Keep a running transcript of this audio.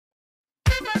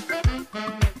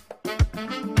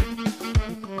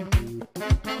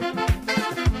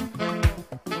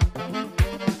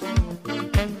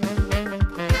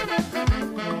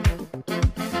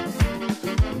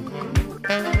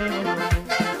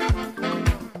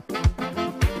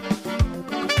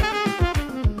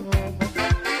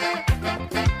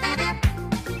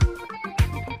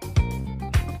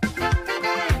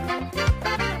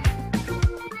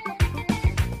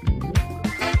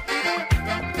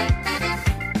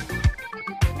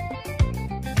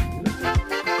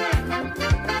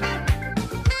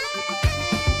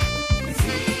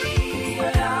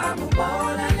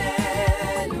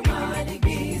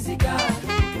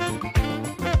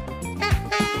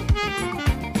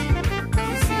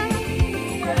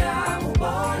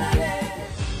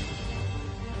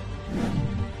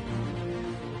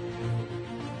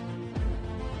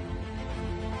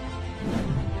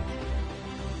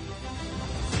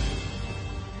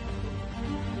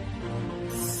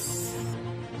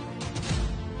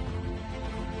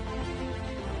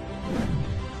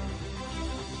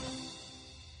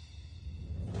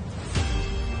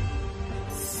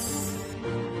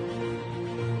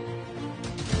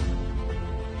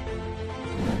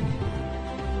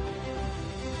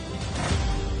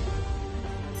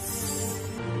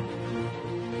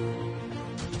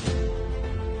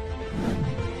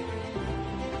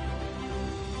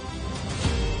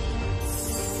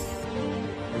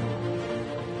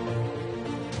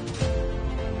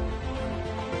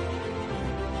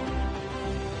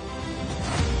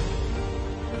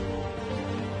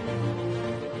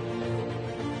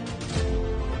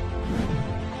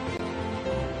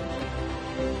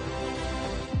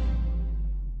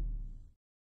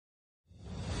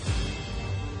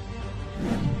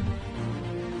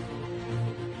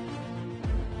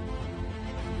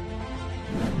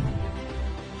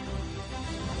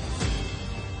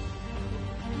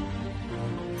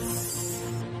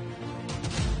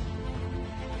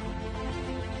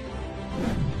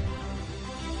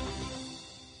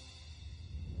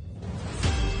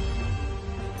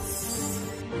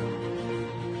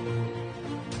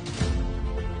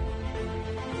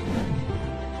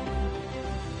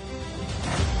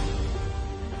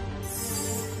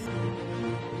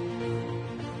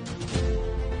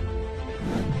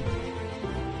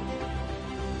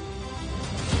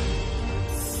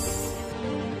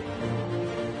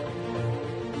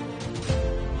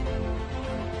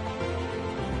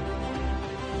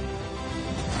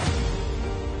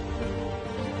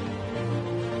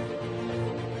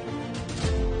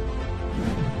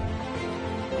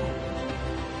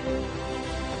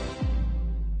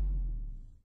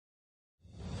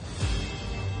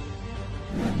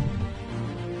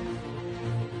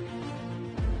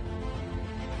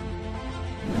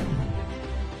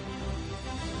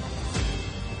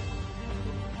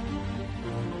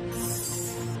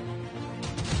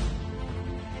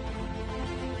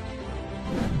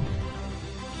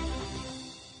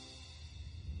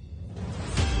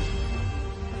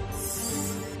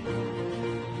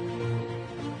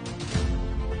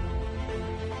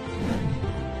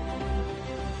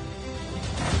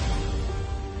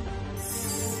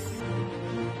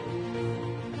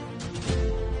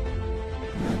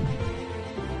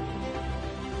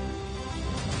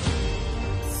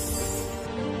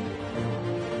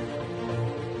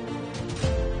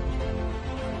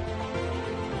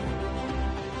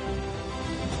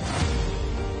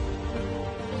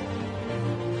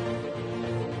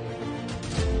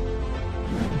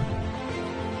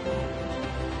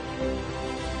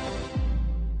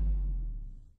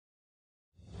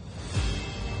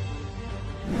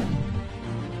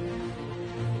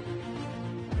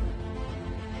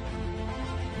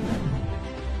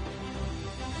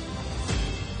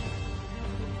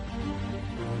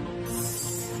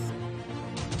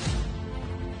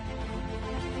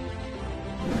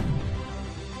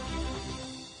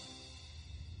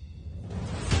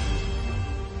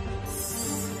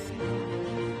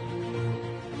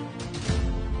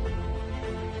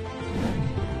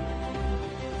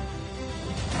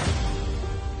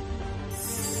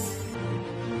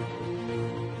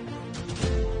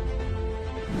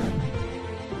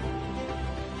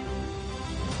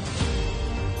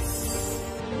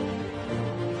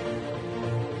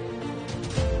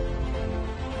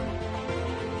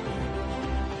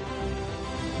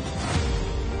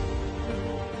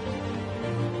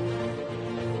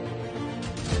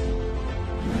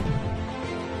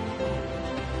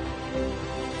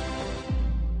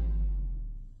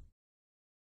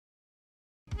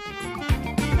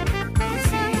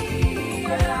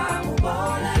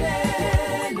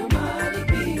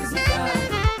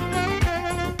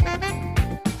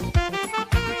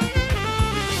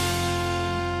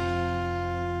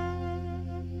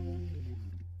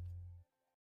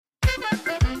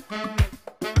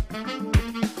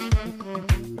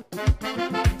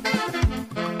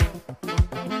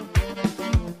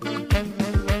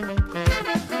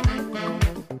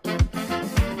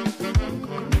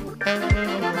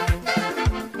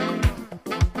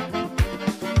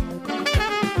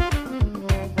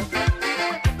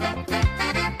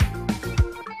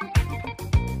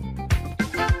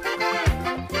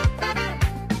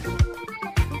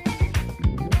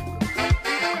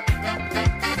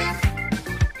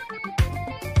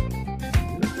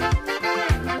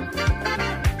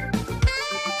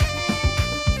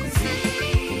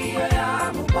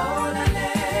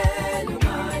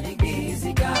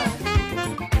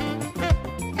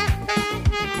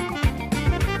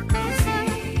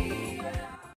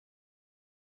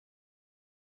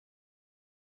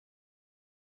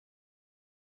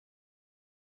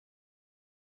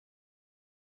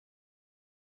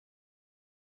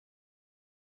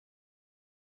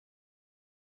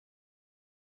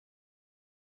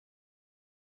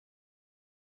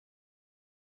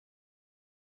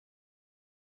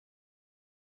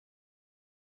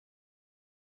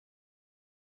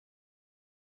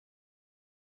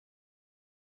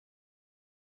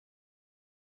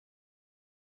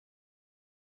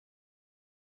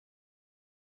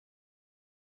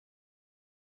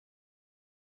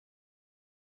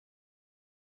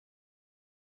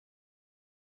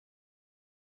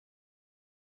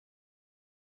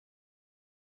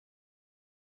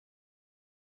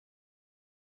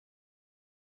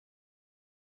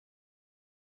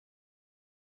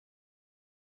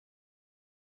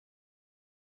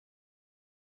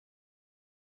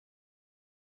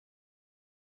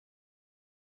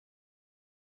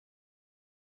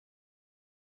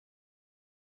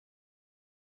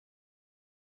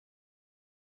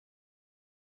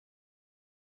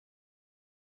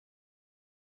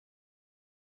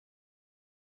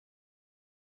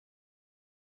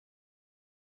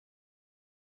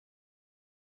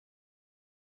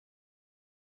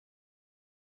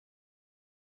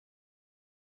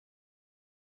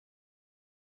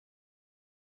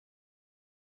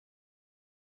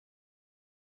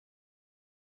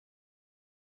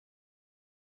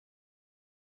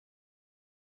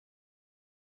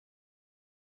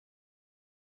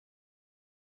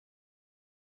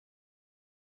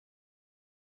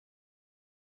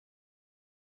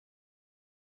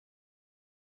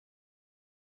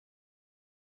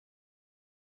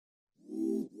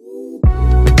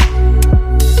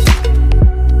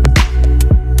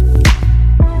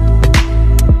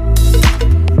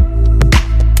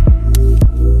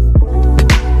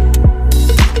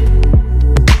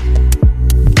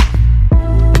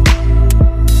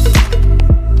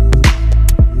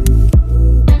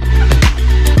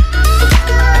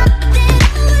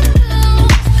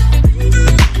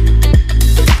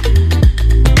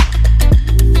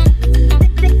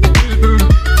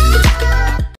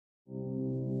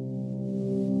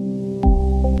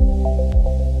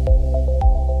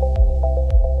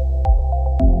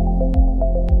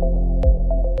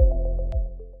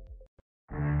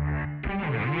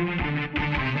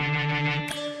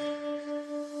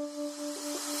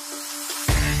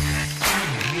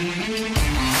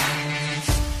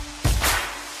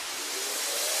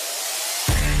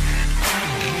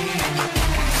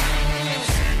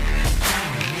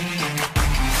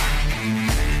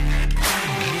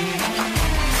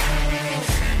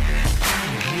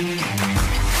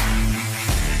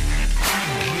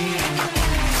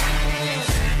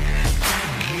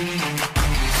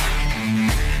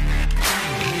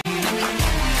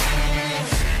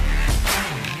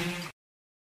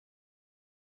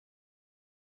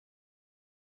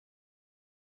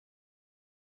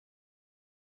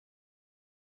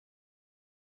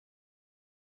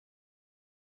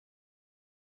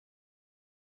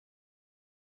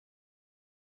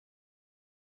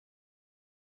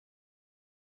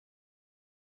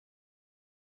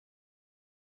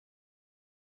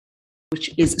which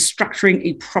is structuring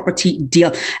a property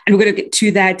deal. And we're going to get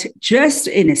to that just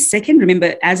in a second.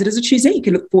 Remember, as it is a Tuesday, you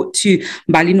can look forward to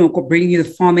Mbali Noko bringing you the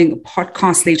farming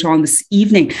podcast later on this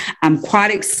evening. I'm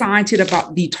quite excited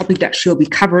about the topic that she'll be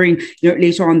covering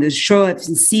later on this show. I've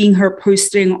been seeing her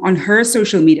posting on her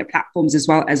social media platforms as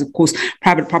well as, of course,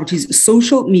 Private Properties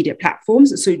social media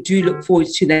platforms. So do look forward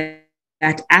to that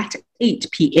at 8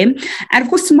 p.m. And of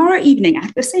course, tomorrow evening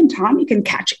at the same time, you can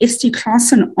catch Esty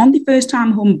Clarkson on the First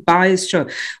Time Home Buyers Show,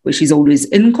 where she's always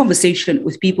in conversation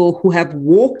with people who have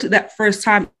walked that first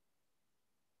time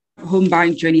home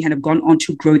buying journey and have gone on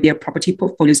to grow their property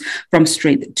portfolios from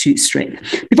strength to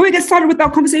strength. Before we get started with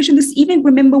our conversation this evening,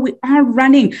 remember we are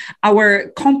running our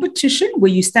competition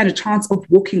where you stand a chance of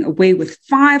walking away with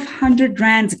 500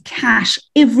 rands cash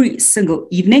every single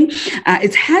evening.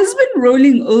 It has been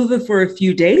rolling over for a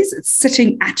few days. It's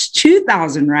sitting at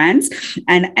 2,000 rands.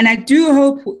 And I do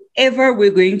hope whoever we're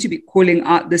going to be calling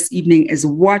out this evening is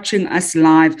watching us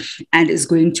live and is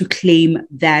going to claim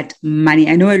that money.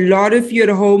 I know a lot of you at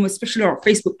home, especially on our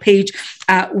Facebook page,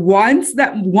 want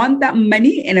that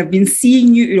money, and I've been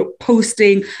seeing you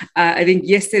posting. I think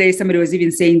yesterday somebody was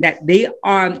even saying that they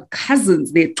are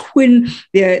cousins, they're twin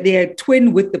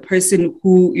with the person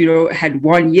who had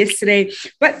won yesterday.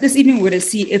 But this evening we're going to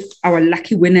see if our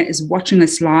lucky winner is watching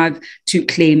us live to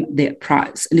claim their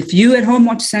prize. And if you at home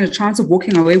want to stand a chance of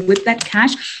walking away with that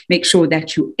cash, make sure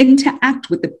that you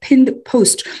interact with the pinned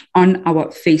post on our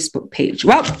Facebook page.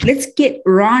 Well, let's get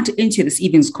right into this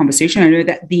evening's conversation. I know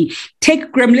that the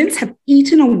tech gremlins have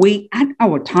eaten away at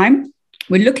our time.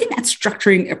 We're looking at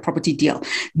structuring a property deal.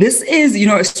 This is,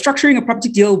 structuring a property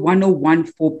deal 101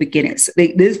 for beginners.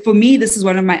 For me, this is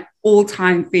one of my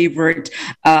all-time favorite,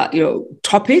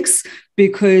 topics,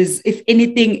 because if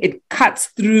anything, it cuts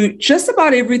through just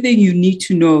about everything you need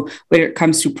to know when it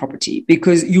comes to property,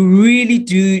 because you really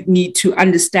do need to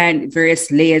understand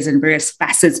various layers and various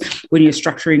facets when you're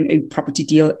structuring a property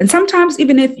deal. And sometimes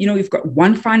even if, you've got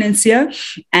one financier,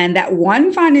 and that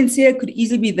one financier could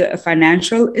easily be a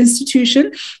financial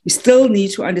institution, you still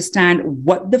need to understand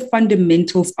what the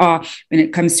fundamentals are when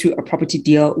it comes to a property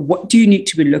deal. What do you need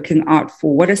to be looking out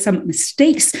for? What are some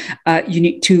mistakes you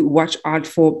need to watch out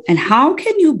for? And how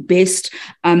can you best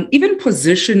even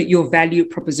position your value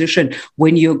proposition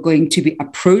when you're going to be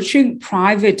approaching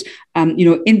private,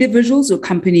 individuals or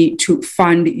company to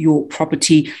fund your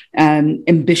property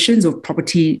ambitions or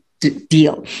property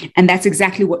deal? And that's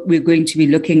exactly what we're going to be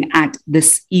looking at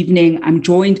this evening. I'm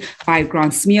joined by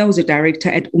Grant Smere, who's a director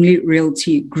at Only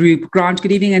Realty Group. Grant,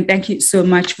 good evening, and thank you so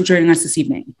much for joining us this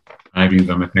evening. Hi,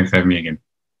 Zama. Thanks for having me again.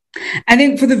 And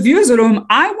then for the viewers at home,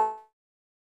 I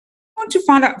want to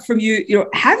find out from you,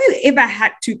 have you ever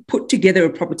had to put together a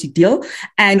property deal,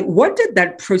 and what did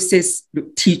that process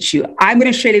teach you? I'm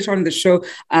going to share later on in the show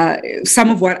some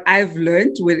of what I've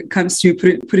learned when it comes to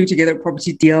putting together a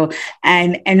property deal,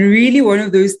 and really one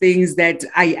of those things that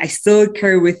I still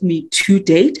carry with me to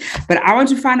date. But I want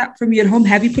to find out from you at home,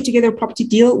 have you put together a property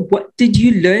deal? What did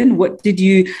you learn? What did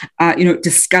you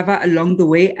discover along the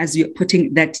way as you're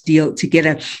putting that deal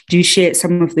together? Do you share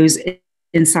some of those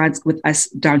insights with us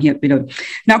down here below?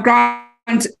 Now, Grant,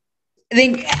 I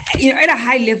think, at a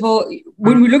high level,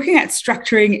 when we're looking at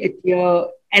structuring a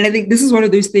deal, and I think this is one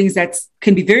of those things that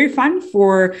can be very fun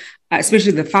for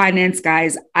especially the finance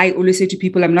guys. I always say to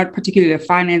people, I'm not particularly a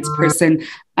finance person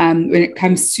when it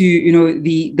comes to,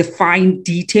 the fine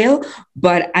detail,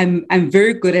 but I'm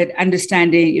very good at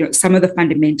understanding, some of the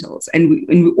fundamentals. And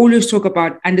we always talk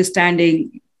about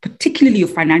understanding particularly your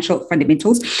financial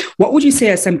fundamentals. What would you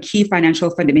say are some key financial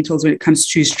fundamentals when it comes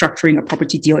to structuring a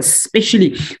property deal,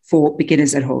 especially for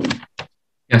beginners at home?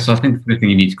 Yeah, so I think the first thing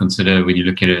you need to consider when you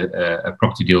look at a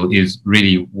property deal is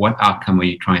really what outcome are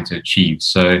you trying to achieve.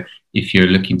 So if you're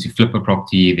looking to flip a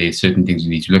property, there's certain things you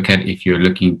need to look at. If you're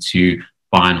looking to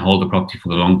buy and hold a property for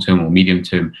the long term or medium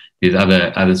term, there's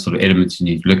other sort of elements you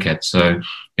need to look at. So,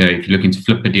 if you're looking to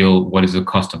flip a deal, what is the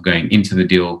cost of going into the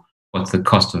deal? What's the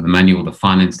cost of the money or the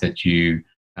finance that you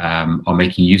are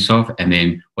making use of? And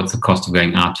then what's the cost of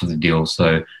going out of the deal?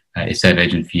 So estate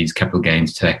agent fees, capital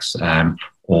gains tax,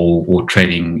 or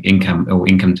trading income or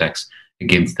income tax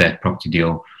against that property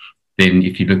deal. Then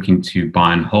if you're looking to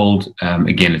buy and hold,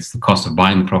 again, it's the cost of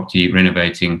buying the property,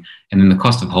 renovating, and then the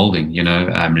cost of holding,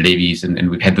 levies. And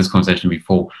we've had this conversation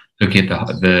before. Look at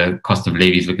the cost of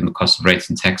levies, look at the cost of rates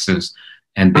and taxes.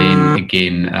 And then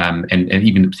again, and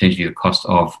even potentially the cost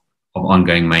of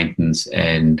ongoing maintenance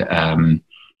and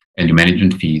your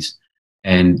management fees.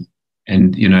 And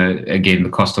again,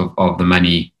 the cost of the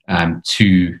money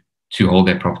to hold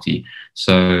that property.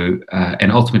 So,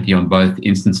 and ultimately on both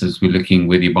instances, we're looking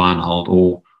whether you buy and hold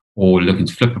or looking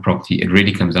to flip a property, it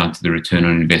really comes down to the return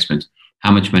on investment.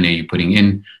 How much money are you putting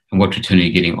in and what return are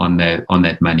you getting on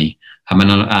that money? I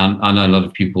know a lot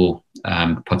of people,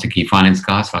 particularly finance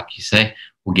guys, like you say,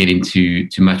 will get into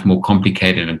much more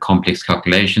complicated and complex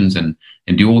calculations and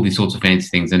do all these sorts of fancy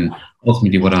things. And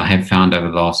ultimately what I have found over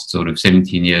the last sort of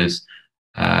 17 years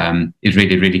it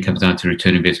really comes down to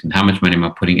return investment. How much money am I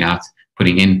putting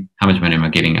in? How much money am I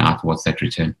getting out? What's that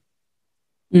return?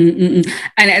 Mm-mm.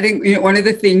 And I think one of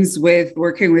the things with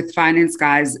working with finance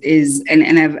guys is,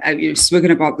 and I've spoken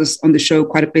about this on the show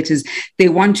quite a bit, is they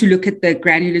want to look at the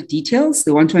granular details.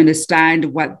 They want to understand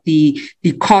what the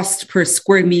cost per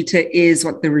square meter is,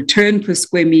 what the return per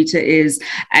square meter is.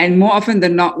 And more often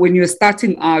than not, when you're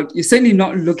starting out, you're certainly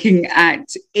not looking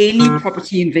at any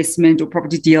property investment or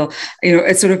property deal,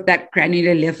 at sort of that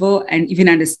granular level, and even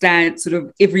understand sort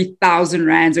of every 1,000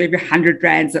 rands or every 100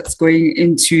 rands that's going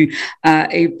into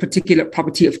a particular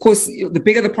property. Of course, the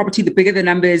bigger the property, the bigger the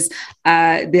numbers,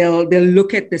 they'll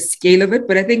look at the scale of it.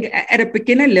 But I think at a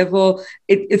beginner level,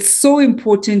 it's so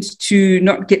important to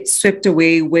not get swept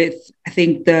away with, I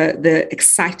think, the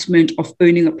excitement of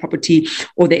owning a property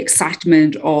or the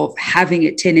excitement of having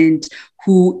a tenant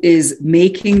who is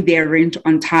making their rent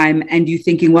on time, and you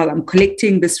thinking, well, I'm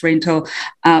collecting this rental,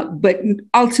 but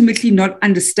ultimately not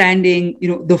understanding,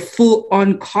 the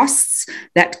full-on costs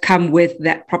that come with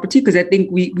that property. Because I think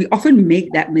we often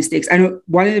make that mistakes. I know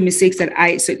one of the mistakes that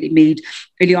I certainly made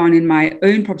early on in my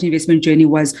own property investment journey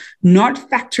was not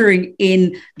factoring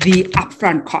in the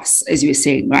upfront costs, as you were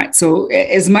saying, right? So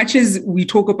as much as we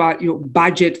talk about,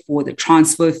 budget for the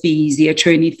transfer fees, the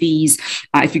attorney fees,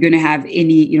 if you're going to have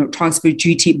any, transfer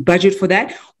duty, budget for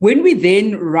that. When we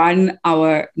then run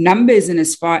our numbers in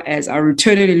as far as our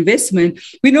return on investment,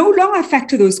 we no longer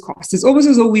factor those costs. It's almost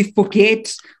as though we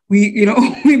forget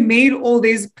we made all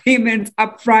these payments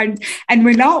upfront, and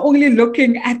we're now only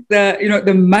looking at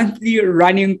the monthly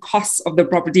running costs of the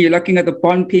property. You're looking at the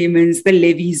bond payments, the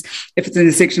levies, if it's in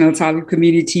the sectional title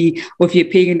community, or if you're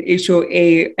paying an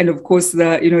HOA, and of course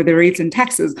the rates and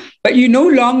taxes. But you no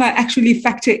longer actually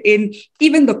factor in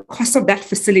even the cost of that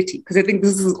facility, because I think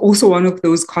this is also one of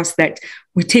those costs that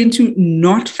we tend to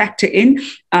not factor in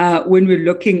when we're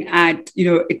looking at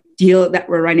a deal that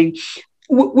we're running.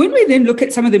 When we then look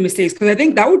at some of the mistakes, because I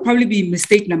think that would probably be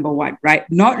mistake number one, right?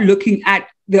 Not looking at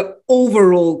the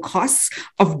overall costs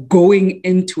of going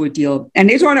into a deal. And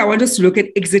later on, I want us to look at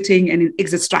exiting and an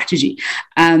exit strategy.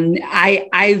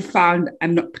 I've found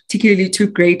I'm not particularly too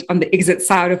great on the exit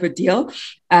side of a deal.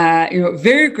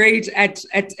 Very great at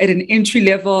an entry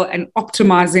level and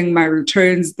optimizing my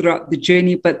returns throughout the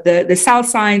journey. But the sell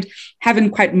side,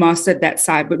 haven't quite mastered that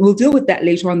side. But we'll deal with that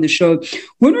later on the show.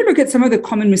 When we look at some of the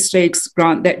common mistakes,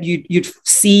 Grant, that you'd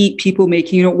see people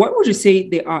making, what would you say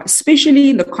they are, especially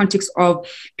in the context of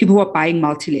people who are buying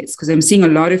multi-lets? Because I'm seeing a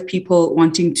lot of people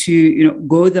wanting to,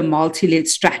 go the multi-let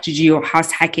strategy or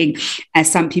house hacking,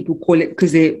 as some people call it,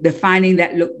 because they're finding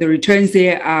that, look, the returns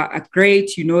there are great.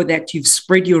 That you've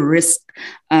spread your risk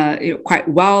quite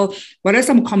well. What are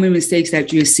some common mistakes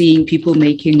that you're seeing people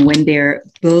making when they're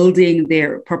building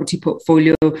their property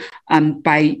portfolio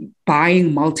by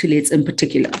buying multi-lets in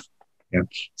particular? Yeah.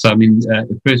 So,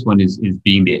 the first one is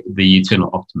being the eternal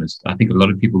optimist. I think a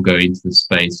lot of people go into this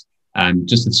space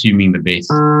just assuming the best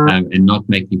and not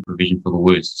making provision for the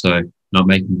worst. So not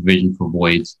making provision for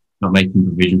voids, not making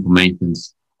provision for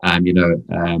maintenance.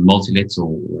 Multi-lets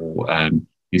or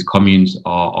these communes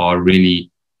are really,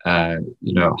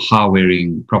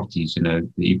 high-wearing properties.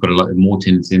 You've got a lot more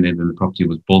tenants in there than the property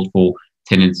was built for.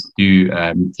 Tenants do,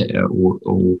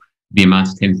 or the amount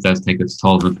of tenants does take its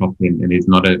toll on the property, and there's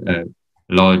not a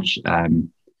large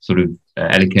sort of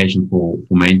allocation for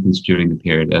maintenance during the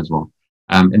period as well.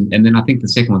 And then I think the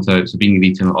second one, so being the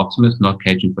eternal optimist, not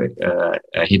catering for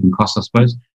hidden costs, I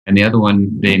suppose. And the other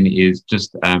one then is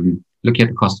just looking at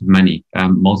the cost of money.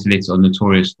 Multi-lets are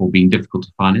notorious for being difficult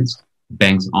to finance.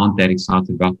 Banks aren't that excited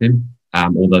about them,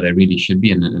 although they really should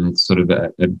be. And it's sort of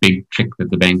a big trick that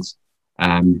the banks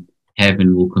have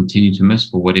and will continue to miss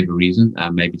for whatever reason.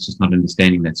 Maybe it's just not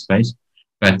understanding that space.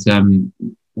 But,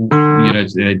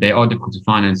 they are difficult to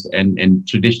finance. And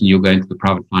traditionally, you'll go into the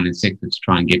private finance sector to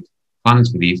try and get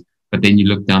finance for these. But then you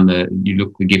look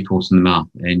the gift horse in the mouth,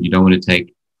 and you don't want to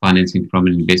take financing from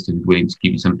an investor who's willing to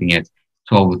give you something at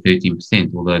 12 or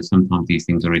 13%, although sometimes these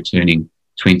things are returning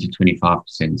 20,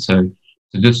 25%. So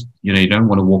just, you don't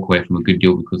want to walk away from a good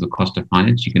deal because of the cost of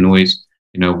finance. You can always,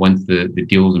 once the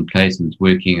deal's in place and it's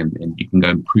working and you can go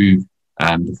improve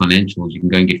the financials, you can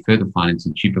go and get further finance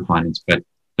and cheaper finance, but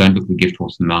don't look the gift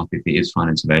horse in the mouth if there is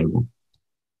finance available.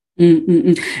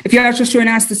 If you're just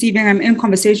joining us this evening, I'm in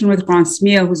conversation with Grant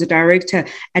Smear, who's a director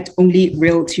at Only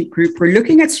Realty Group. We're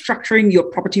looking at structuring your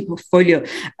property portfolio.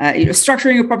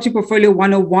 Structuring your property portfolio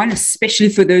 101, especially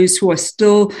for those who are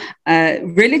still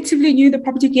relatively new in the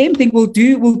property game. I think we'll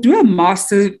do a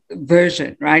master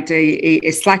version, right? A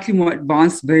slightly more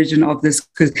advanced version of this,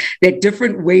 because there are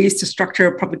different ways to structure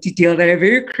a property deal that are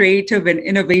very creative and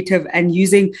innovative and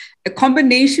using a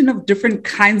combination of different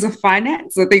kinds of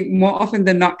finance. I think more often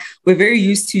than not, we're very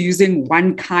used to using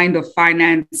one kind of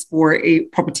finance for a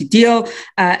property deal,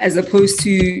 as opposed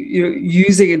to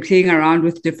using and playing around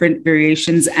with different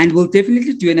variations. And we'll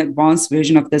definitely do an advanced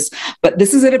version of this. But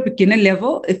this is at a beginner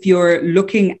level. If you're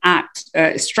looking at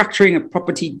structuring a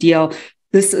property deal,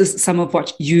 this is some of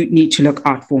what you need to look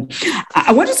out for.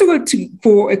 I want us to go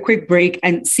for a quick break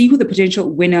and see who the potential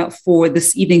winner for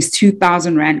this evening's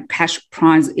 2,000 Rand cash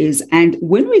prize is. And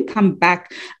when we come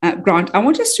back, Grant, I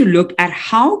want us to look at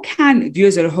how can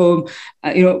viewers at home,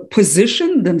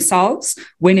 position themselves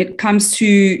when it comes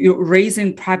to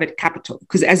raising private capital.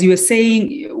 Because as you were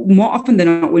saying, more often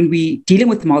than not, when we're dealing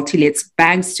with multi-lets,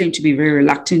 banks tend to be very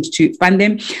reluctant to fund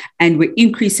them. And we're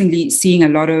increasingly seeing a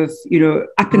lot of,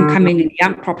 up and coming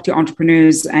young property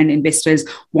entrepreneurs and investors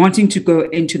wanting to go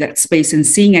into that space and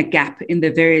seeing a gap in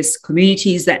the various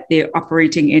communities that they're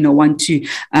operating in or want to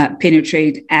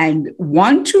penetrate and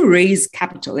want to raise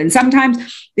capital. And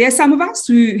sometimes there are some of us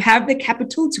who have the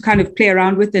capital to kind of play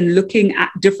around with and looking at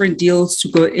different deals to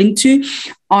go into.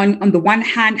 On the one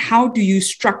hand, how do you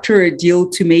structure a deal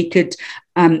to make it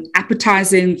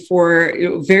appetizing for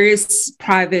various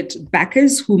private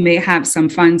backers who may have some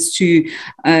funds to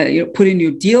put in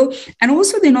your deal? And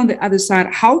also then on the other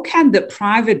side, how can the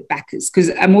private backers,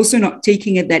 because I'm also not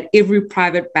taking it that every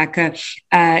private backer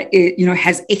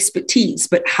has expertise,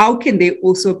 but how can they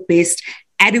also best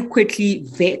adequately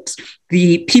vet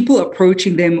the people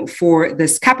approaching them for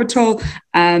this capital,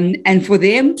 and for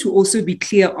them to also be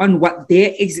clear on what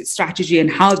their exit strategy and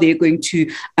how they're going to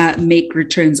make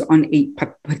returns on a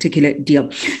particular deal.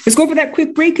 Let's go for that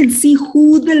quick break and see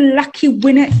who the lucky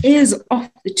winner is of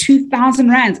the 2,000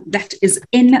 Rands that is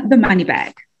in the money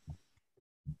bag.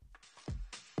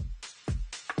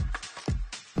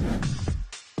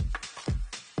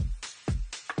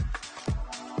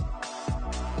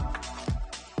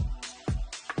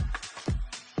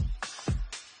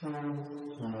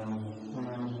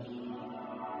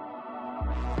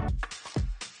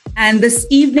 And this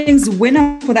evening's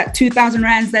winner for that 2,000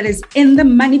 Rands that is in the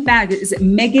money bag is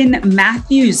Megan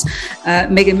Matthews.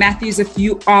 Megan Matthews, if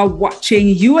you are watching,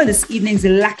 you are this evening's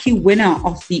lucky winner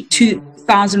of the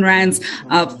 2,000 Rands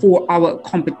for our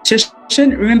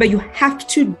competition. Remember, you have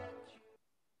to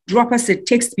drop us a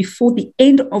text before the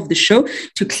end of the show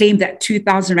to claim that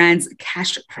 2,000 Rands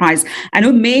cash prize. I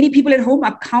know many people at home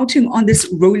are counting on this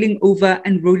rolling over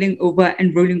and rolling over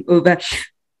and rolling over.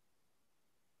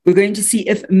 We're going to see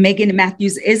if Megan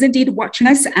Matthews is indeed watching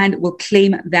us and will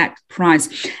claim that prize.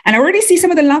 And I already see some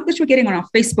of the love that we're getting on our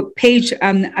Facebook page.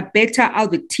 Abeta,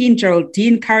 Albertine,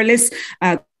 Geraldine, Carlos,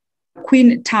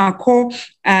 Queen Tako,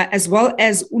 as well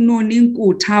as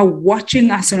Unoninku Ta watching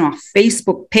us on our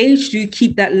Facebook page. Do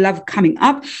keep that love coming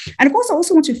up. And of course, I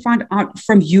also want to find out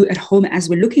from you at home as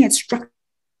we're looking at structuring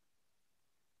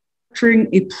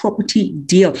a property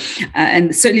deal,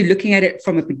 and certainly looking at it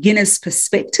from a beginner's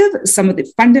perspective, some of the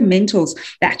fundamentals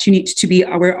that you need to be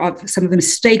aware of, some of the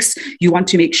mistakes you want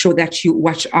to make sure that you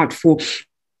watch out for.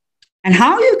 and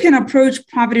how you can approach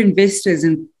private investors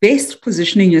and best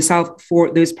positioning yourself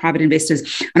for those private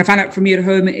investors. And I find out from you at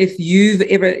home if you've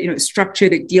ever,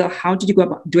 structured a deal. How did you go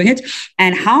about doing it,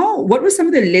 and what were some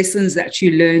of the lessons that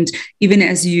you learned even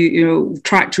as you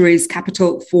tried to raise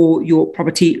capital for your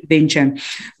property venture?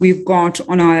 We've got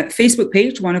on our Facebook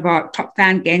page one of our top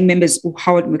fan gang members,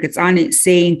 Howard Muketsane,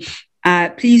 saying,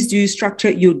 please do structure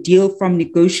your deal from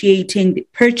negotiating the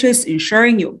purchase,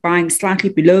 ensuring you're buying slightly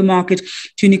below market,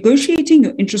 to negotiating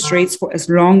your interest rates for as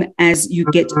long as you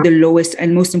get the lowest.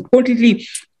 And most importantly,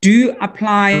 do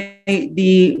apply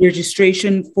the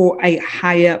registration for a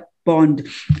higher bond.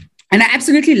 And I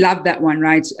absolutely love that one,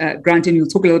 right, Grant? And we'll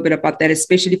talk a little bit about that,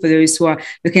 especially for those who are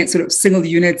looking at sort of single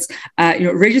units,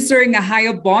 registering a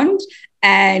higher bond.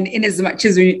 And in as much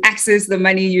as when you access the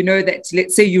money, you know that,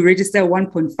 let's say you register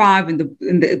 1.5 and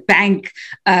the bank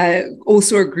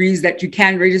also agrees that you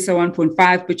can register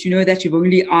 1.5, but you know that you've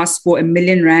only asked for R1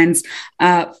 million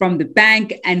from the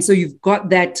bank. And so you've got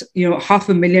that,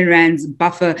 R500,000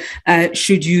 buffer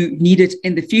should you need it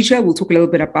in the future. We'll talk a little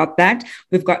bit about that.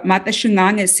 We've got Martha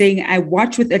Shingang saying, I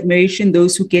watch with admiration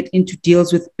those who get into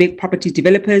deals with big property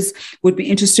developers. Would be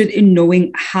interested in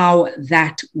knowing how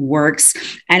that works.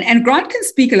 And Grant can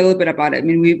speak a little bit about it. I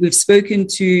mean, we've spoken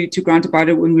to Grant about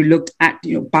it when we looked at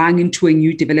buying into a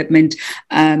new development,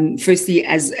 firstly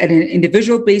as at an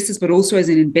individual basis, but also as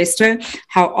an investor,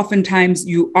 how oftentimes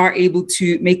you are able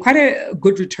to make quite a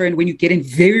good return when you get in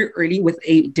very early with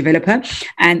a developer,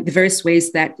 and the various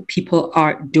ways that people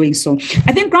are doing so.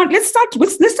 I think, Grant, let's start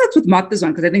with Martha's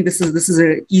one, because I think this is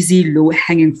an easy,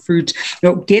 low-hanging fruit.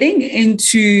 Getting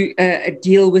into a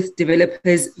deal with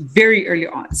developers very early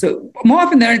on. So more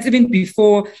often than not, it's even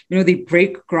before they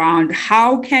break ground.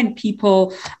 How can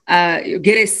people get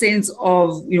a sense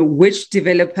of which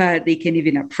developer they can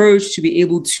even approach to be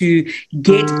able to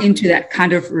get into that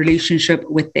kind of relationship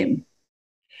with them?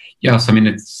 Yes, I mean,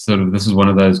 it's this is one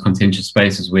of those contentious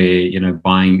spaces where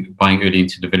buying early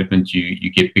into development,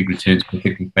 you get big returns,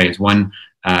 particularly phase one.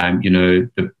 The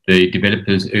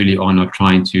developers early on are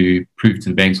trying to prove to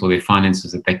the banks or their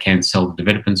finances that they can sell the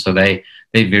development, so they're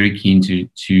very keen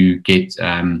to get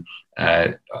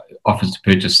offers to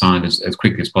purchase signed as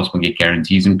quickly as possible and get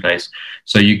guarantees in place.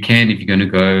 So you can, if you're going to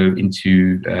go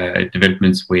into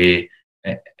developments where,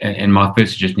 and my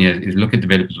first suggestion here is look at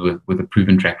developers with a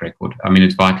proven track record. I mean,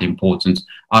 it's vitally important,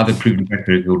 either proven track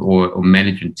record or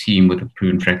management team with a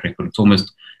proven track record. It's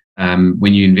almost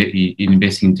when you're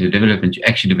investing into development, you're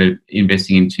actually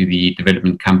investing into the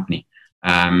development company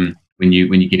when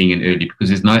you're getting in early, because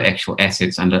there's no actual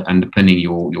assets underpinning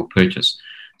your purchase.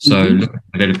 So look at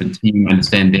the development team,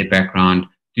 understand their background,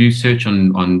 do search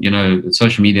on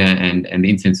social media and the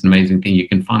internet's an amazing thing. You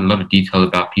can find a lot of detail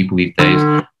about people these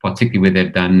days, particularly where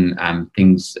they've done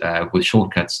things with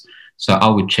shortcuts. So I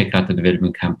would check out the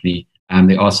development company.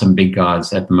 There are some big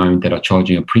guys at the moment that are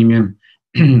charging a premium.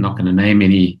 I'm not going to name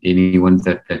any ones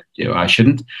that I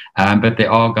shouldn't, but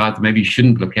there are guys that maybe you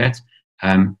shouldn't look at.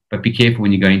 But be careful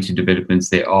when you go into developments.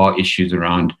 There are issues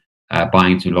around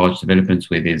buying into large developments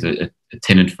where there's a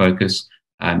tenant focus.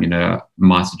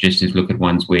 My suggestion is look at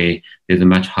ones where there's a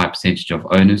much higher percentage of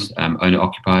owners,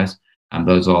 owner-occupiers.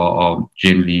 Those are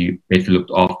generally better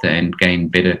looked after and gain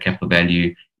better capital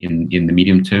value in the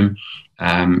medium term.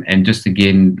 And just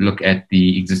again, look at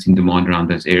the existing demand around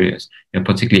those areas.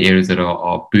 Particularly areas that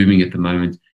are booming at the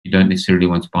moment, you don't necessarily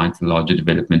want to buy into the larger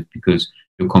development because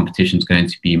your competition is going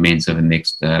to be immense over the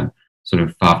next sort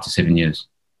of 5 to 7 years.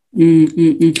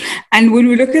 And when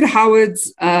we look at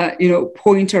Howard's,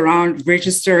 point around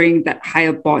registering that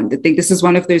higher bond, I think this is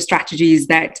one of those strategies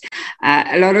that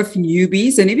a lot of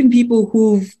newbies and even people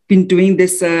who've been doing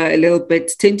this a little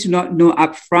bit tend to not know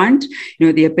upfront.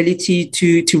 The ability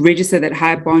to register that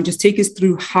higher bond. Just take us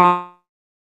through how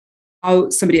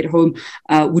somebody at home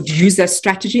would use that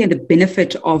strategy and the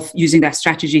benefit of using that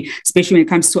strategy, especially when it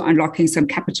comes to unlocking some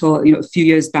capital, a few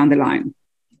years down the line.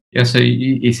 Yeah, so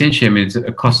essentially, I mean, it's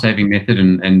a cost-saving method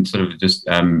and sort of just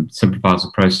simplifies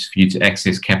the process for you to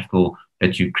access capital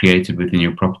that you've created within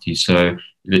your property. So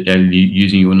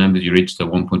using your numbers, you register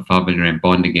 1.5 million rand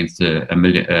bond against a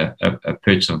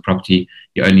purchase of a property.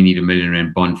 You only need R1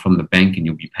 million bond from the bank, and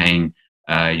you'll be paying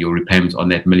your repayments on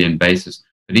that million basis.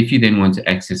 But if you then want to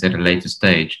access at a later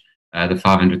stage, the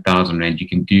 500,000 rand, you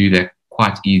can do that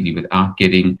quite easily without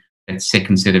getting that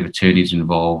second set of attorneys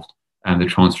involved. The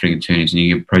transferring attorneys, and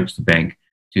you approach the bank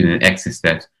to then access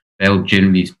that. They'll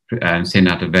generally send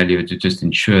out a valuer to just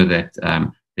ensure that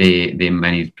their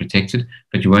money is protected,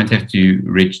 but you won't have to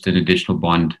register an additional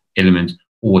bond element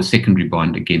or a secondary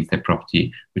bond against that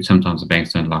property, which sometimes the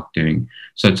banks don't like doing.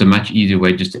 So it's a much easier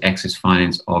way just to access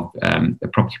finance of a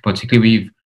property,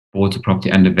 particularly bought a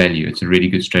property under value, it's a really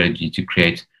good strategy to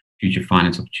create future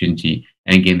finance opportunity.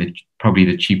 And again, probably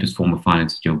the cheapest form of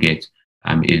finance that you'll get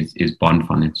is bond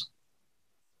finance.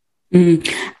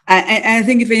 I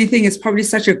think, if anything, it's probably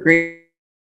such a great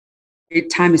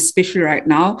time, especially right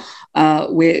now,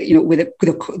 where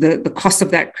the cost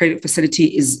of that credit facility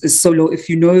is so low. If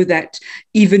you know that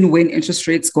even when interest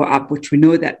rates go up, which we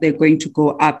know that they're going to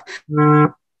go up,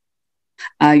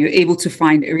 you're able to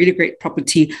find a really great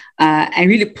property and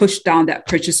really push down that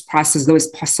purchase price as low as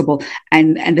possible,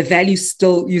 and the value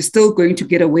you're still going to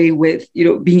get away with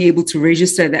being able to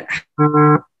register that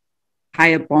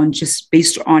higher bond just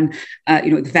based on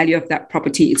the value of that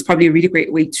property. It's probably a really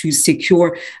great way to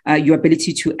secure your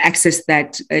ability to access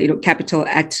that capital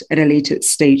at a later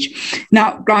stage.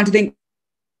 Now, Grant, I think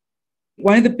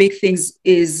one of the big things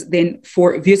is then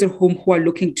for viewers at home who are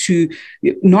looking to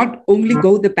not only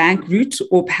go the bank route,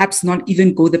 or perhaps not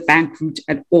even go the bank route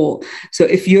at all. So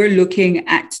if you're looking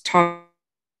at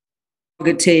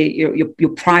your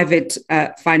private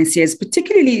financiers,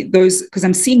 particularly those, because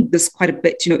I'm seeing this quite a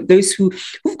bit, those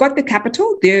who've got the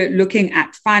capital, they're looking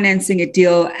at financing a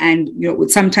deal and, would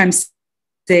sometimes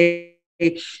say,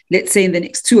 let's say in the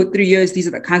next 2 or 3 years, these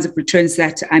are the kinds of returns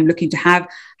that I'm looking to have.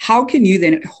 How can you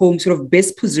then at home sort of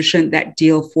best position that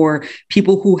deal for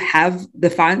people who have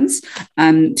the funds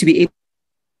to be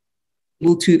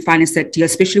able to finance that deal,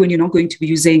 especially when you're not going to be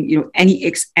using,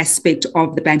 any aspect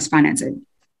of the bank's financing?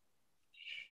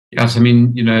 Yes, I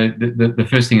mean, the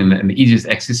first thing and the easiest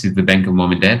access is the bank of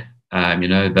mom and dad.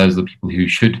 Those are the people who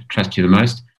should trust you the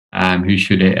most, who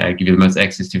should give you the most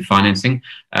access to financing.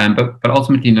 But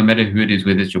ultimately, no matter who it is,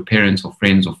 whether it's your parents or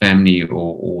friends or family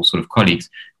or sort of colleagues,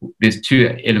 there's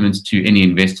two elements to any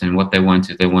investor, and what they want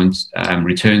is they want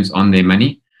returns on their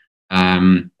money,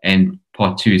 and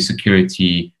part two is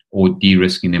security or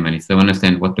de-risking their money. So they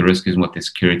understand what the risk is and what the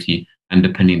security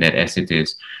underpinning that asset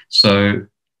is. So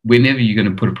whenever you're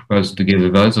going to put a proposal together,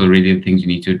 those are really the things you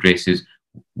need to address: is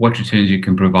what returns you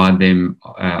can provide them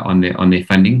on their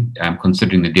funding,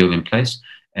 considering the deal in place,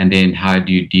 and then how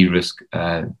do you de-risk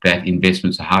that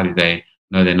investment? So how do they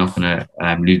know they're not going to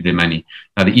lose their money?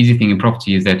 Now, the easy thing in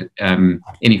property is that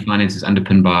any finance is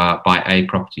underpinned by a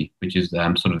property, which is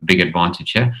sort of a big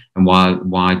advantage here, and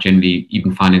why generally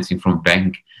even financing from a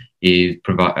bank is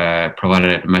provided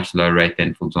at a much lower rate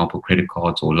than, for example, credit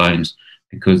cards or loans,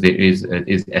 because there is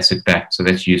asset backed, so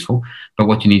that's useful. But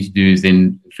what you need to do is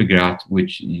then figure out,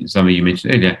 which some of you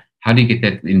mentioned earlier, how do you get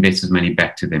that investor's money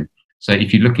back to them? So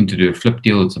if you're looking to do a flip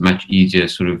deal, it's a much easier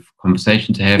sort of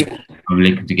conversation to have. I'm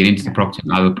looking to get into the property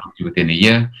and other property within a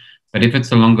year. But if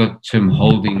it's a longer term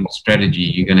holding strategy,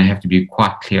 you're going to have to be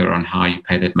quite clear on how you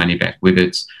pay that money back, whether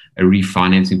it's a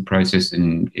refinancing process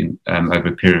in over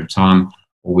a period of time,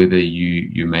 or whether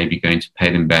you may be going to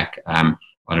pay them back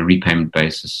on a repayment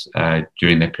basis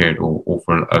during that period, or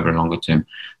for over a longer term.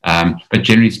 But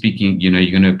generally speaking, you're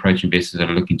going to approach investors that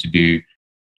are looking to do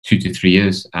 2 to 3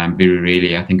 years. Very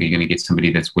rarely, I think, you're going to get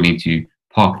somebody that's willing to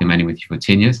park their money with you for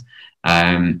 10 years.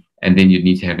 And then you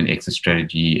need to have an exit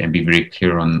strategy and be very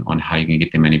clear on how you can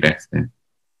get their money back to them.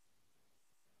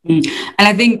 And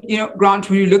I think, Grant,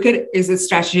 when you look at exit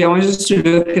strategy, I want us to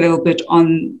look a little bit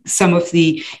on some of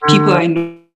the people I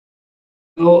know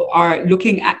are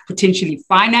looking at potentially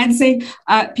financing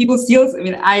people's deals. I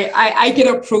mean, I get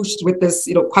approached with this,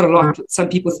 quite a lot. Some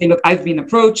people say, look, I've been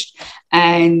approached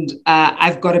and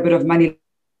I've got a bit of money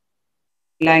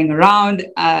lying around.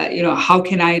 How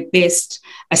can I best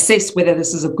assess whether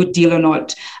this is a good deal or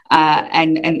not?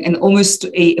 And almost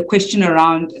a question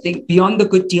around, I think, beyond the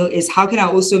good deal is how can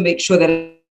I also make sure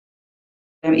that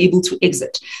I'm able to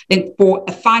exit. Then for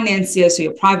a financier, so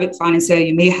your private financier,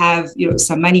 you may have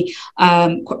some money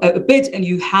a bit, and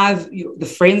you have the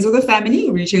friends or the family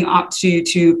reaching out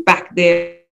to back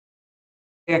their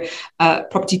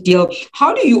property deal.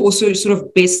 How do you also sort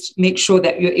of best make sure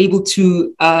that you're able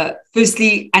to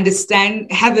firstly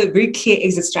understand, have a very clear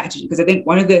exit strategy? Because I think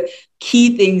one of the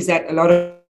key things that a lot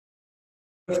of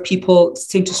people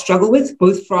seem to struggle with,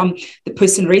 both from the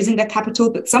person raising that capital,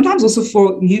 but sometimes also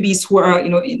for newbies who are,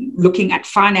 looking at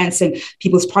financing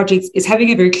people's projects, is having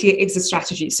a very clear exit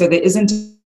strategy. So there isn't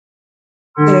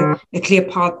a clear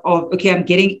path of, okay, I'm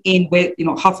getting in with,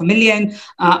 $500,000.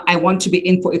 I want to be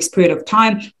in for X period of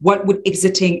time. What would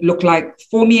exiting look like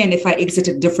for me? And if I exit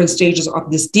at different stages of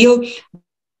this deal,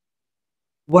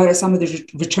 what are some of the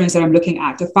returns that I'm looking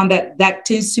at? I found that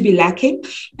tends to be lacking,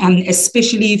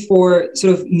 especially for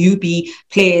sort of newbie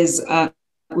players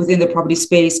within the property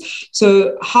space.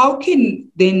 So how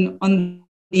can then on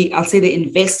the, I'll say the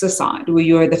investor side, where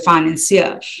you're the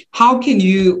financier, how can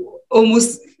you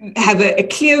almost have a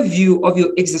clear view of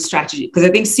your exit strategy, because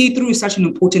I think see-through is such an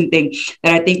important thing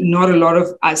that I think not a lot of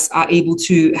us are able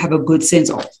to have a good sense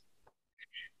of.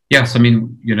 Yes, I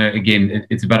mean, again,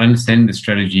 it's about understanding the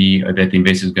strategy that the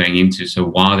investor is going into. So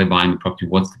why are they buying the property?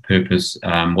 What's the purpose?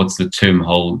 What's the term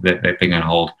hold that they're going to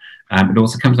hold? It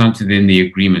also comes down to then the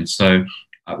agreement. So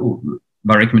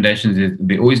my recommendations is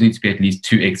there always needs to be at least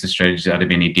 2 exit strategies out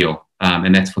of any deal.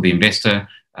 And that's for the investor,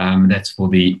 that's for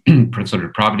the sort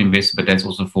of private investor, but that's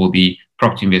also for the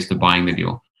property investor buying the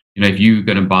deal. If you're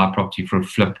going to buy a property for a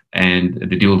flip and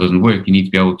the deal doesn't work, you need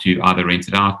to be able to either rent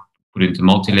it out, put it into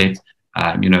multi-let,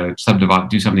 subdivide,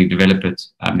 do something, develop it.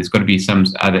 There's got to be some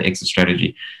other exit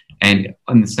strategy. And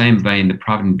in the same vein, the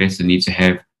private investor needs to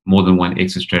have more than one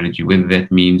exit strategy, whether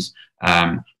that means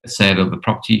a sale of the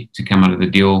property to come out of the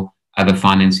deal, other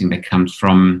financing that comes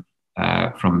from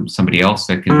somebody else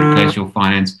that can replace your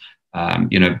finance,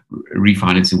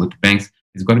 refinancing with the banks.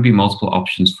 There's got to be multiple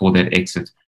options for that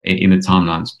exit in the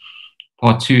timelines.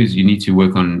 Part 2 is you need to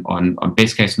work on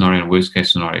best case scenario and worst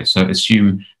case scenario. So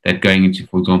assume that going into,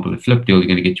 for example, a flip deal, you're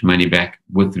going to get your money back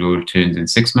with your returns in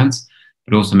 6 months,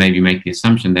 but also maybe make the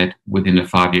assumption that within a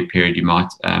 5-year period, you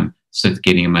might sit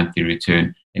getting a monthly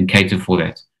return and cater for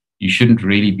that. You shouldn't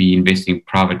really be investing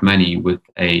private money with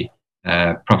a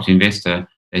property investor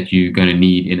that you're going to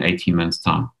need in 18 months'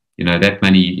 time. That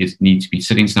money needs to be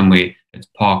sitting somewhere, it's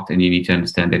parked, and you need to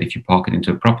understand that if you park it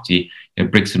into a property,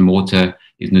 bricks and mortar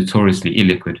is notoriously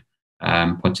illiquid,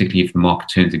 particularly if the market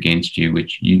turns against you,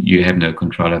 which you have no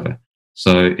control over.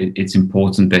 So it's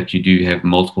important that you do have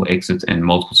multiple exits and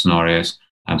multiple scenarios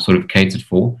sort of catered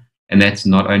for. And that's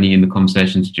not only in the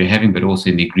conversations that you're having, but also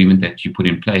in the agreement that you put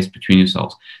in place between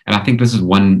yourselves. And I think this is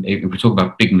one, if we talk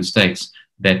about big mistakes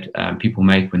that people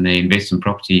make when they invest in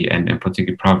property and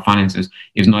particularly private finances,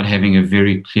 is not having a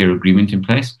very clear agreement in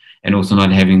place, and also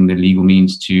not having the legal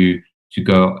means to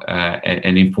go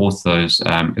and enforce those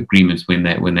agreements when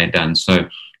they're done. So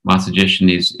my suggestion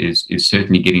is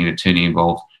certainly getting an attorney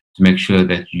involved to make sure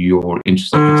that your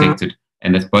interests are protected,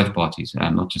 and that's both parties,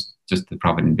 not just the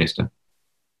private investor.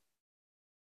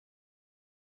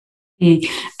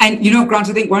 And, Grant,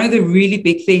 I think one of the really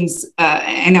big things,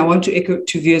 and I want to echo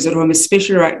to viewers at home,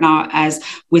 especially right now, as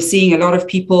we're seeing a lot of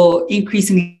people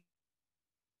increasingly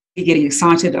getting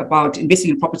excited about investing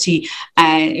in property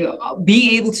and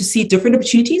being able to see different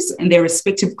opportunities in their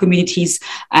respective communities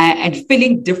and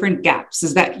filling different gaps,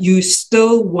 is that you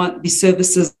still want the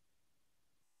services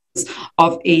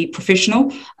of a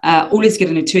professional. Always get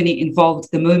an attorney involved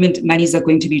the moment monies are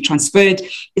going to be transferred.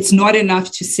 It's not enough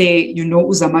to say,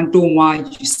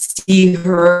 Uzamantongwa, you see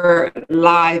her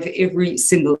live every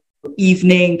single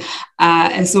evening.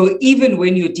 And so even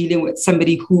when you're dealing with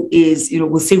somebody who is,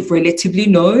 we'll say relatively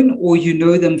known, or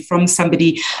them from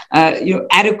somebody,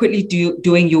 adequately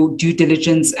doing your due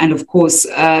diligence, and of course,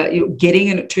 getting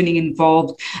an attorney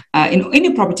involved in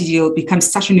any property deal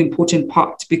becomes such an important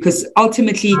part, because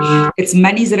ultimately it's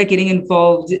monies that are getting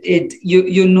involved.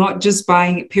 You're not just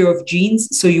buying a pair of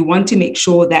jeans, so you want to make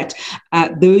sure that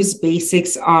those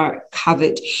basics are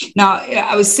covered. Now,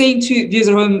 I was saying to viewers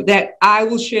at home that I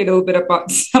will share a little bit about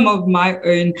some of my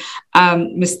own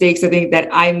mistakes, I think, that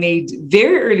I made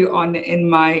very early on in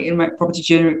my property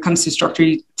journey when it comes to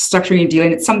structuring a deal.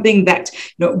 And it's something that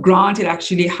Grant had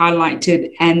actually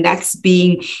highlighted, and that's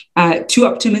being too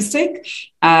optimistic.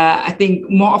 I think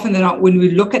more often than not, when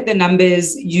we look at the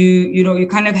numbers, you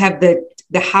kind of have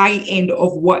the high end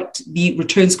of what the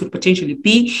returns could potentially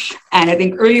be. And I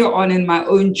think earlier on in my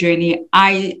own journey,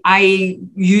 I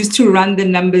used to run the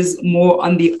numbers more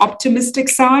on the optimistic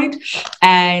side,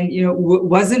 and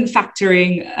wasn't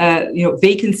factoring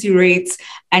vacancy rates,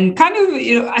 and kind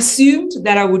of assumed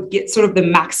that I would get sort of the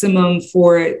maximum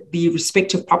for the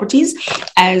respective properties,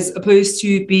 as opposed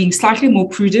to being slightly more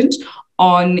prudent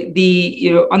on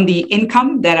the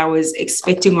income that I was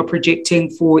expecting or projecting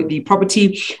for the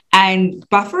property, and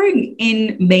buffering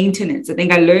in maintenance. I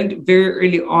think I learned very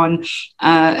early on,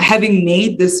 having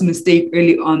made this mistake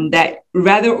early on, that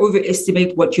rather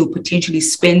overestimate what you'll potentially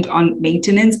spend on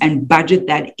maintenance and budget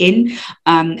that in.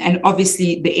 And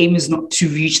obviously the aim is not to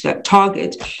reach that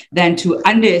target, than to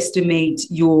underestimate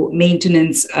your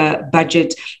maintenance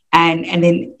budget and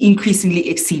then increasingly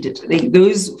exceed it. I think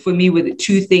those for me were the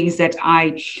two things that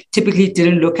I typically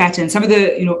didn't look at. And some of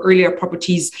the earlier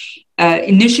properties,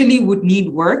 initially would need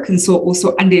work, and so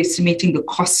also underestimating the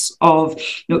costs of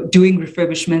doing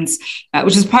refurbishments,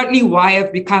 which is partly why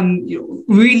I've become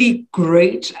really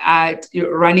great at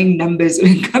running numbers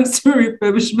when it comes to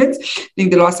refurbishments. I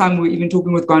think the last time we were even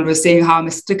talking with Grant was saying how I'm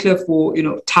a stickler for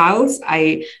tiles.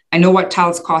 I know what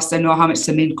tiles cost. I know how much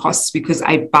cement costs because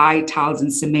I buy tiles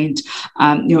and cement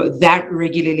that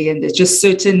regularly, and there's just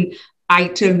certain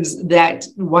items that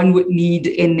one would need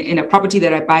in a property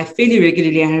that I buy fairly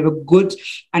regularly and have a good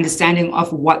understanding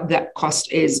of what that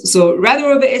cost is. So rather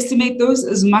overestimate those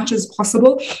as much as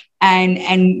possible and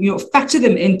factor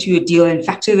them into your deal and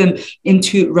factor them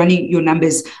into running your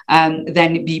numbers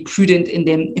than be prudent in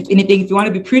them. If anything, if you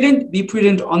want to be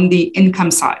prudent on the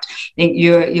income side. I think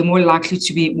you're more likely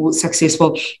to be more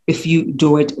successful if you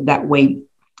do it that way.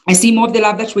 I see more of the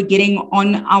love that we're getting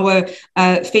on our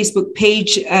Facebook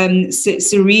page.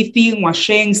 Sarifi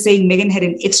Washeng saying Megan had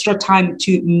an extra time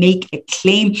to make a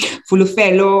claim.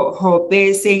 Fulufelo Hope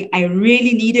saying I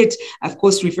really need it. Of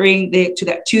course, referring to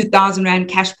that 2,000 Rand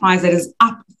cash prize that is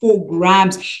up for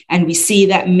grabs. And we see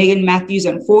that Megan Matthews,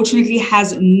 unfortunately,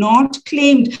 has not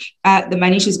claimed the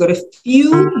money. She's got a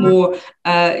few more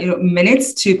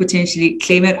minutes to potentially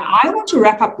claim it. I want to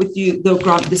wrap up with you, though,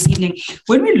 Grant, this evening.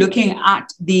 When we're looking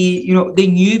at the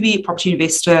newbie property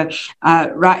investor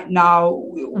right now,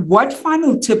 what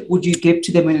final tip would you give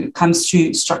to them when it comes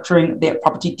to structuring their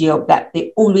property deal that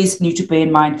they always need to bear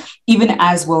in mind, even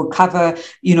as we'll cover,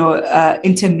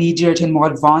 intermediate and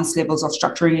more advanced levels of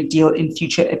structuring a deal in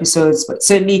future episodes, but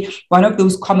certainly one of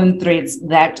those common threads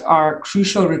that are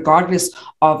crucial regardless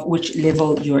of which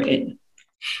level you're in?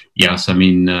 Yes, I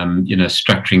mean,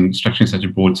 structuring such a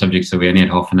broad subject. So we only had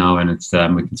half an hour, and it's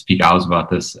we can speak hours about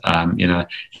this.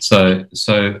 So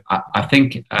I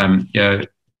think the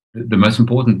most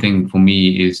important thing for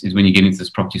me is when you get into this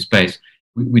property space,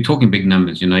 we're talking big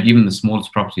numbers. Even the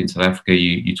smallest property in South Africa,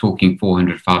 you're talking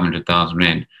 400,000, 500,000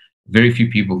 Rand. Very few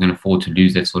people can afford to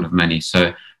lose that sort of money.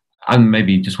 So I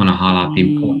maybe just want to highlight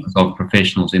the importance of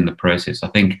professionals in the process. I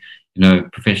think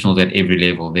professionals at every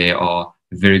level. There are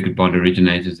very good bond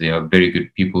originators. There are very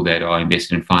good people that are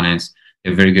invested in finance.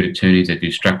 There are very good attorneys that do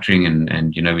structuring,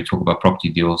 and we talk about property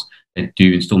deals that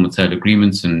do installment sale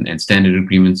agreements and standard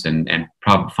agreements and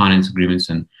private finance agreements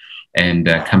and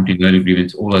company loan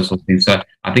agreements, all those sorts of things. So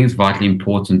I think it's vitally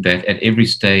important that at every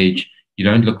stage you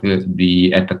don't look at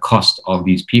the cost of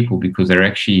these people, because they're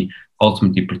actually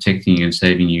ultimately protecting you and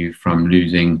saving you from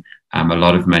losing a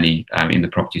lot of money in the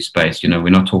property space. We're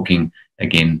not talking,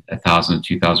 again, 1,000 or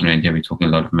 2,000 Rand here. We're talking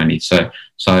a lot of money. So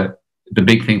the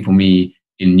big thing for me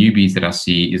in newbies that I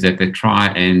see is that they try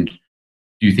and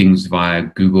do things via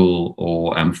Google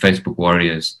or Facebook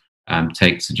Warriors,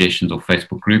 take suggestions or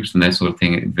Facebook groups and that sort of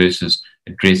thing, versus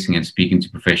addressing and speaking to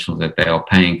professionals that they are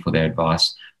paying for their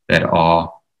advice, that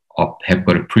have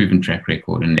got a proven track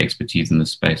record and expertise in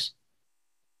this space.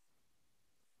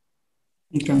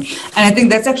 Okay. And I think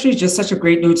that's actually just such a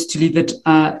great note to leave it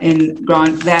in,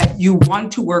 Grant, that you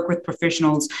want to work with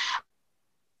professionals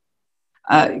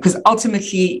because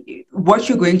ultimately what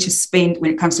you're going to spend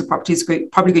when it comes to property is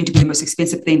probably going to be the most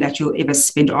expensive thing that you'll ever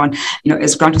spend on.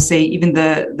 As Grant was saying, even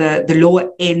the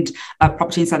lower end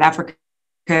property in South Africa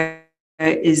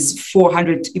is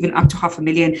 400, even up to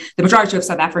 500,000. The majority of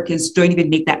South Africans don't even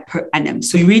make that per annum.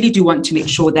 So you really do want to make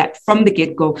sure that from the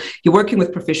get-go, you're working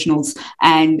with professionals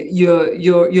and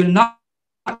you're not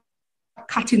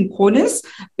cutting corners,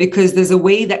 because there's a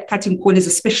way that cutting corners,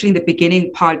 especially in the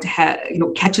beginning part,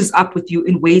 catches up with you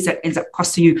in ways that ends up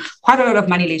costing you quite a lot of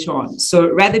money later on.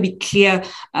 So rather be clear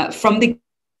from the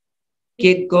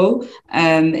get-go,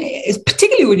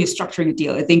 particularly when you're structuring a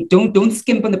deal. I think don't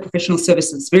skimp on the professional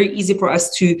services. It's very easy for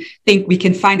us to think we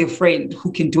can find a friend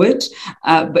who can do it,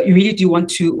 but you really do want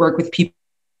to work with people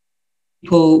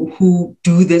who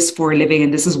do this for a living,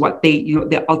 and this is what they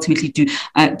ultimately do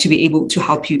to be able to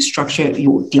help you structure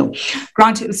your deal.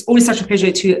 Grant, it's always such a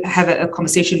pleasure to have a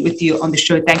conversation with you on the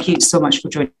show. Thank you so much for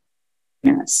joining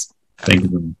us.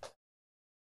 Thank you.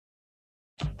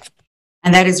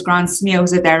 And that is Grant Smear,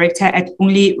 who's a director at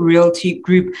Only Realty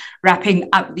Group, wrapping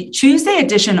up the Tuesday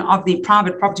edition of the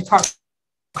Private Property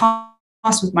Podcast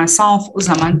with myself,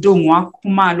 Uzamantungwa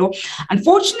Khumalo.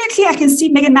 Unfortunately, I can see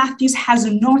Megan Matthews has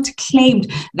not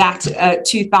claimed that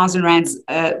 2,000 Rands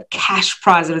cash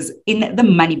prize that is in the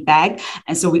money bag.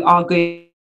 And so we are going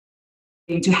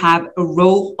to have a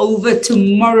roll over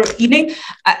tomorrow evening.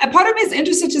 A part of me is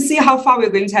interested to see how far we're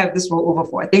going to have this roll over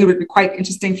for. I think it would be quite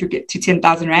interesting if you get to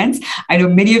 10,000 Rands. I know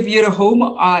many of you at home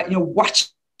are watching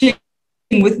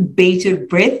with bated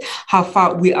breath how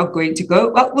far we are going to go.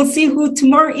 Well, we'll see who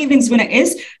tomorrow evening's winner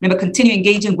is. Remember, continue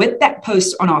engaging with that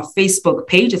post on our Facebook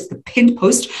page. It's the pinned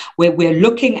post where we're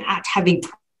looking at having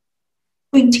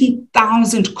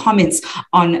 20,000 comments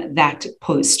on that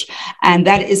post. And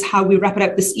that is how we wrap it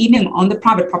up this evening on the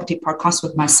Private Property Podcast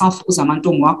with myself,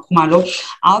 Uzamantungwa Khumalo.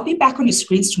 I'll be back on your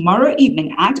screens tomorrow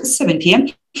evening at 7 p.m.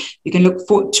 You can look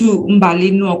forward to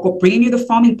Mbali Noko bringing you the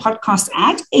Farming Podcast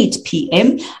at 8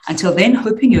 p.m. Until then,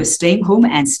 hoping you're staying home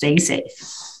and staying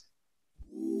safe.